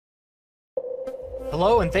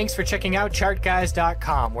Hello and thanks for checking out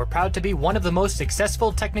ChartGuys.com. We're proud to be one of the most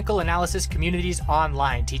successful technical analysis communities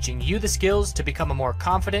online, teaching you the skills to become a more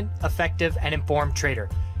confident, effective, and informed trader.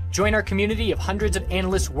 Join our community of hundreds of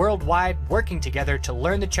analysts worldwide working together to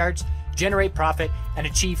learn the charts, generate profit, and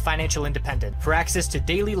achieve financial independence. For access to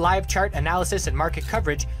daily live chart analysis and market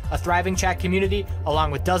coverage, a thriving chat community,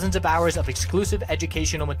 along with dozens of hours of exclusive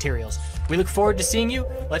educational materials. We look forward to seeing you.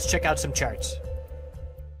 Let's check out some charts.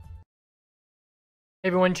 Hey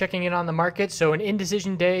everyone, checking in on the market. So an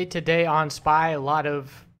indecision day today on SPY, a lot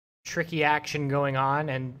of tricky action going on,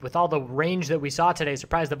 and with all the range that we saw today,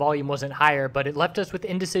 surprised the volume wasn't higher, but it left us with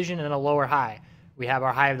indecision and a lower high. We have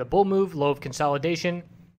our high of the bull move, low of consolidation,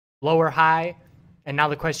 lower high, and now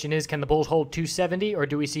the question is, can the bulls hold 270, or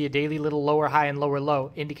do we see a daily little lower high and lower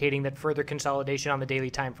low, indicating that further consolidation on the daily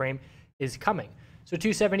time frame is coming? So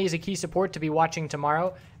 270 is a key support to be watching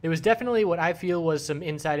tomorrow. There was definitely what I feel was some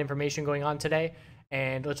inside information going on today.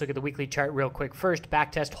 And let's look at the weekly chart real quick. First,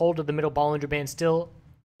 backtest hold of the middle Bollinger Band still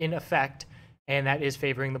in effect, and that is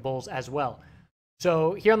favoring the bulls as well.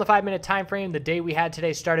 So here on the 5-minute time frame, the day we had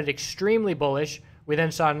today started extremely bullish. We then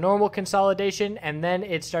saw normal consolidation, and then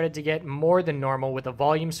it started to get more than normal with a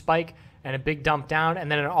volume spike and a big dump down, and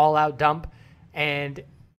then an all-out dump, and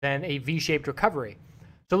then a V-shaped recovery.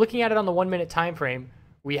 So looking at it on the 1-minute time frame,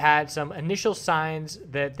 we had some initial signs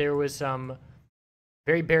that there was some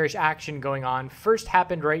very bearish action going on. First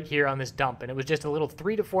happened right here on this dump, and it was just a little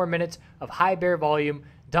 3 to 4 minutes of high bear volume,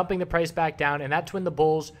 dumping the price back down, and that's when the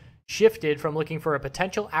bulls shifted from looking for a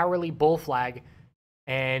potential hourly bull flag,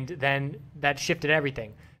 and then that shifted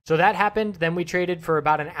everything. So that happened, then we traded for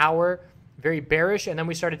about an hour, very bearish, and then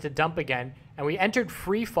we started to dump again, and we entered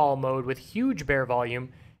free fall mode with huge bear volume,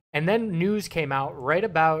 and then news came out right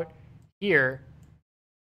about here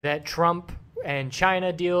that Trump and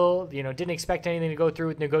China deal, didn't expect anything to go through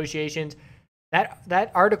with negotiations.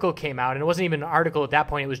 That article came out, and it wasn't even an article at that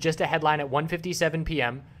point. It was just a headline at 1:57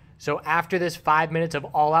 p.m. So after this 5 minutes of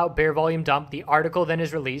all-out bear volume dump, the article then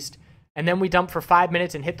is released, and then we dump for 5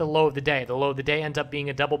 minutes and hit the low of the day. The low of the day ends up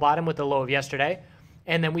being a double bottom with the low of yesterday,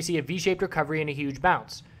 and then we see a V-shaped recovery and a huge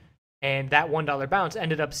bounce. And that $1 bounce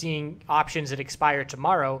ended up seeing options that expire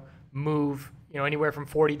tomorrow move, anywhere from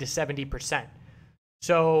 40 to 70%.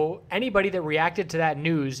 So anybody that reacted to that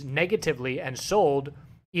news negatively and sold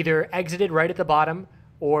either exited right at the bottom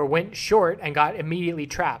or went short and got immediately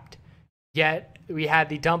trapped. Yet we had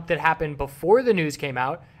the dump that happened before the news came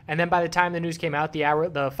out, and then by the time the news came out, the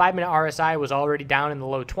 5-minute RSI was already down in the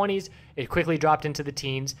low 20s. It quickly dropped into the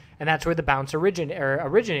teens, and that's where the bounce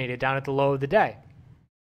originated, down at the low of the day.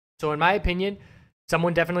 So in my opinion,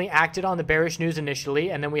 someone definitely acted on the bearish news initially,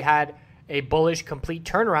 and then we had a bullish complete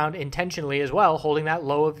turnaround intentionally as well, holding that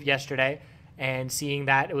low of yesterday and seeing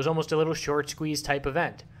that it was almost a little short squeeze type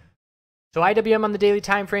event. So IWM on the daily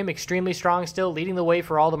time frame, extremely strong still, leading the way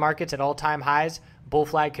for all the markets at all-time highs. Bull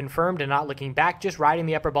flag confirmed and not looking back, just riding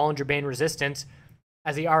the upper Bollinger Band resistance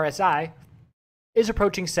as the RSI is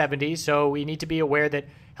approaching 70. So we need to be aware that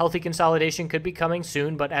healthy consolidation could be coming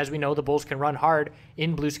soon, but as we know, the bulls can run hard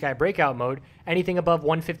in blue sky breakout mode. Anything above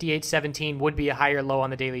 158.17 would be a higher low on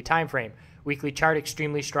the daily time frame. Weekly chart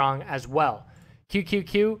extremely strong as well.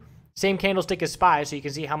 QQQ, same candlestick as SPY, so you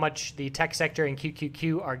can see how much the tech sector and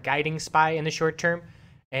QQQ are guiding SPY in the short term.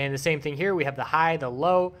 And the same thing here, we have the high, the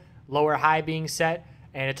low, lower high being set,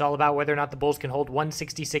 and it's all about whether or not the bulls can hold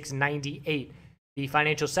 166.98. The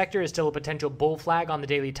financial sector is still a potential bull flag on the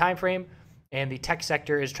daily time frame, and the tech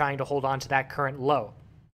sector is trying to hold on to that current low.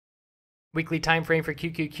 Weekly time frame for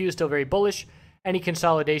QQQ is still very bullish. Any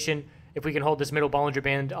consolidation, if we can hold this middle Bollinger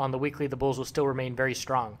Band on the weekly, the bulls will still remain very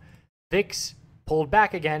strong. VIX pulled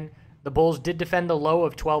back again. The bulls did defend the low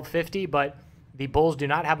of 1250, but the bulls do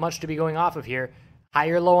not have much to be going off of here.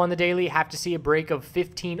 Higher low on the daily, have to see a break of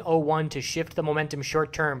 1501 to shift the momentum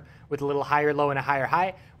short term with a little higher low and a higher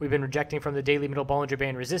high. We've been rejecting from the daily middle Bollinger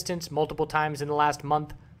Band resistance multiple times in the last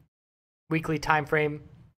month. Weekly time frame,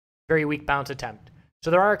 very weak bounce attempt.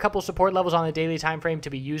 So there are a couple support levels on the daily time frame to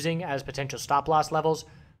be using as potential stop loss levels,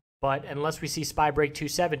 but unless we see SPY break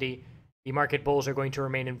 270, the market bulls are going to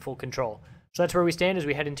remain in full control. So that's where we stand as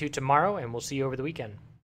we head into tomorrow, and we'll see you over the weekend.